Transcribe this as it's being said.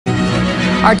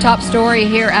Our top story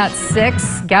here at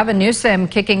 6, Gavin Newsom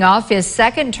kicking off his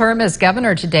second term as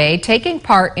governor today, taking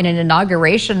part in an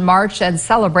inauguration march and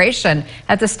celebration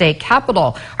at the state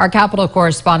capitol. Our Capitol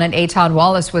correspondent Eitan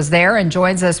Wallace was there and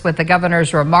joins us with the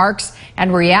governor's remarks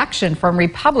and reaction from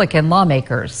Republican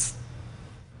lawmakers.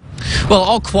 Well,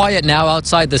 all quiet now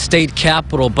outside the state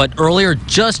capitol, but earlier,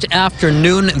 just after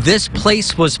noon, this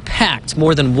place was packed.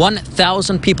 More than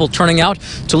 1,000 people turning out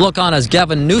to look on as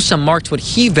Gavin Newsom marked what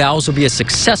he vows will be a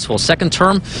successful second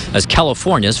term as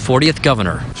California's 40th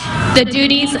governor. The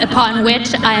duties upon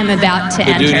which I am about to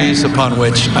enter. The duties upon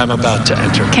which I'm about to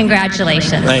enter.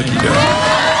 Congratulations. Thank you.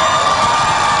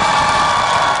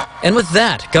 And with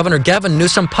that, Governor Gavin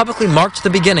Newsom publicly marked the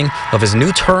beginning of his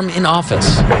new term in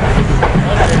office.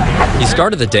 He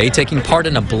started the day taking part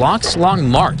in a blocks-long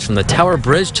march from the Tower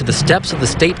Bridge to the steps of the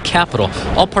state capitol,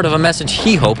 all part of a message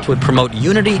he hoped would promote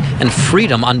unity and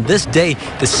freedom on this day,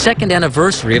 the second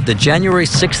anniversary of the January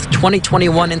 6,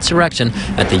 2021 insurrection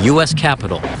at the U.S.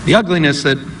 Capitol. The ugliness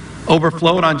that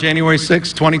overflowed on January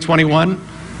 6, 2021,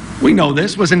 we know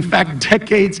this, was in fact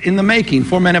decades in the making,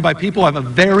 fomented by people who have a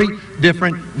very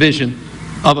different vision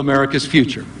of America's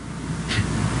future.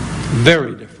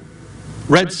 Very different.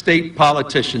 Red state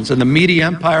politicians and the media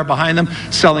empire behind them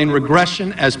selling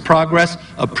regression as progress,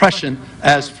 oppression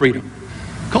as freedom.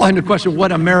 Call into question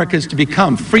what America is to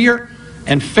become, freer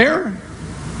and fairer,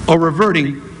 or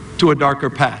reverting to a darker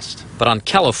past. But on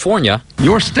California,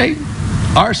 your state,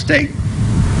 our state,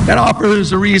 that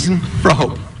offers a reason for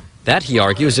hope. That, he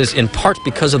argues, is in part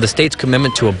because of the state's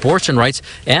commitment to abortion rights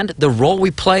and the role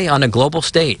we play on a global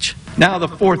stage. Now the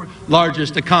fourth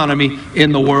largest economy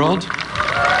in the world.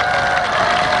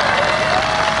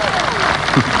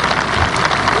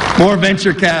 More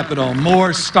venture capital,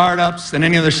 more startups than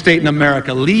any other state in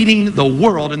America, leading the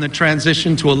world in the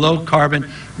transition to a low-carbon,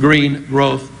 green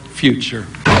growth future.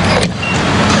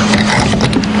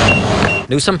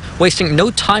 Newsom wasting no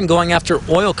time going after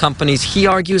oil companies he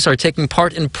argues are taking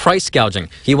part in price gouging.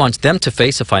 He wants them to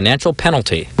face a financial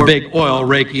penalty. Big oil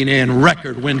raking in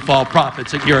record windfall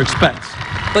profits at your expense.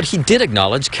 But he did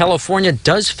acknowledge California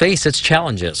does face its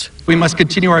challenges. We must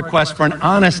continue our quest for an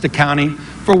honest accounting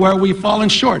for where we've fallen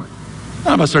short.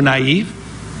 None of us are naive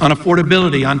on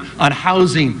affordability, on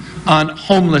housing, on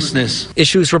homelessness.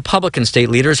 Issues Republican state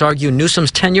leaders argue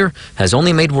Newsom's tenure has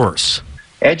only made worse.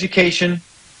 Education,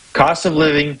 cost of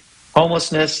living,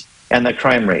 homelessness, and the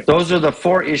crime rate. Those are the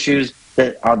four issues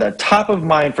that are the top of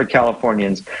mind for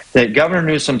Californians that Governor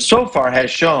Newsom so far has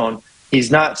shown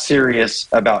he's not serious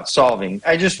about solving.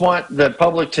 I just want the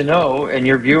public to know, and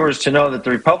your viewers to know, that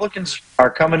the Republicans are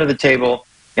coming to the table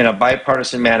in a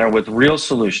bipartisan manner with real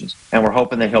solutions, and we're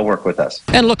hoping that he'll work with us.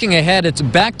 And looking ahead, it's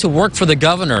back to work for the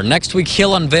governor. Next week,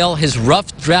 he'll unveil his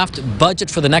rough draft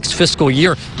budget for the next fiscal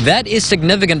year. That is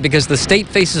significant because the state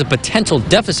faces a potential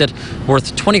deficit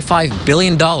worth $25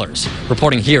 billion.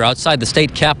 Reporting here outside the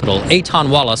state capitol, Eitan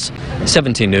Wallace,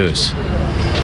 17 News.